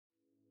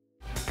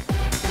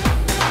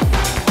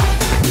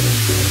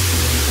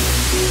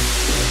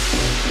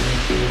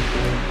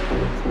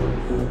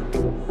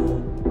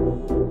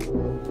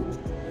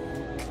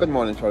Good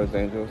morning, Charlie's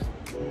Angels.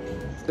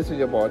 This is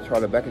your boy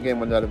Charlie back again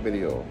with another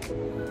video.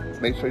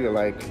 Make sure you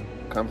like,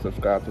 comment,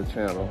 subscribe to the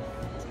channel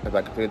as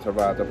I continue to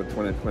rise up in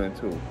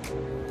 2022.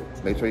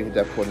 Make sure you hit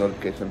that pull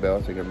notification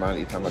bell so you get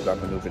reminded each time I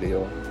drop a new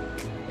video.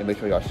 And make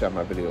sure y'all share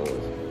my videos.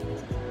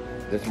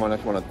 This morning I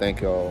just want to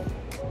thank y'all,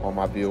 all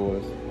my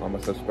viewers, all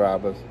my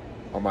subscribers,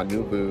 all my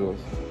new viewers,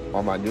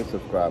 all my new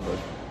subscribers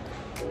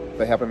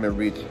for helping me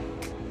reach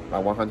my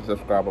 100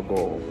 subscriber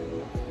goal.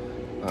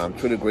 I'm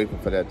truly grateful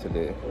for that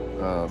today.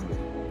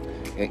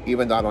 And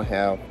even though I don't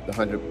have the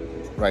 100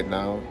 right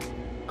now,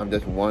 I'm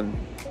just one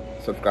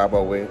subscriber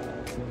away.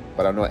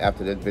 But I know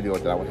after this video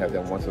that I will have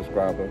that one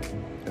subscriber.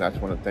 And I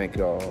just want to thank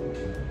y'all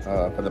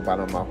from the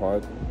bottom of my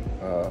heart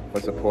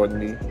for supporting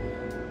me,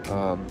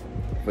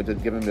 for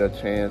just giving me a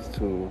chance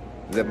to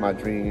live my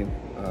dream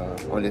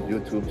on this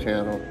YouTube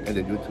channel and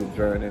the YouTube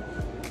journey.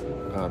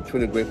 I'm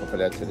truly grateful for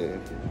that today.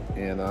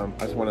 And I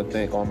just want to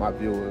thank all my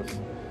viewers,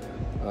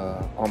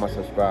 all my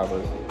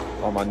subscribers,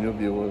 all my new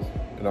viewers,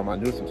 and all my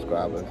new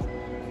subscribers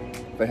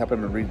for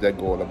helping me reach that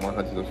goal of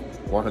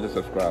 100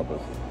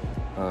 subscribers.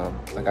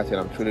 Like I said,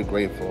 I'm truly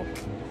grateful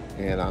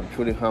and I'm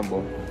truly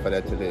humble for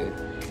that today.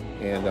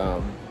 And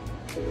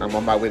I'm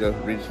on my way to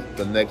reach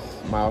the next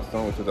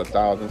milestone, which is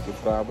 1,000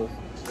 subscribers.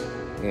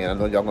 And I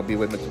know y'all gonna be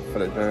with me for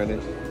the journey.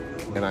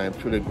 And I am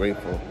truly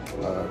grateful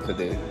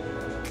today.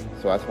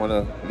 So I just want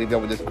to leave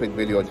y'all with this quick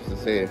video just to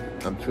say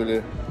I'm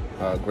truly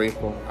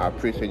grateful. I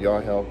appreciate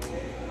y'all help.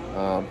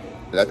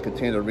 Let's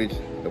continue to reach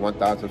the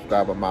 1,000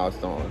 subscriber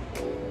milestone.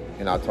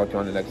 And I'll talk to you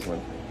on the next one.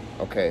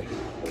 Okay,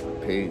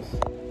 peace.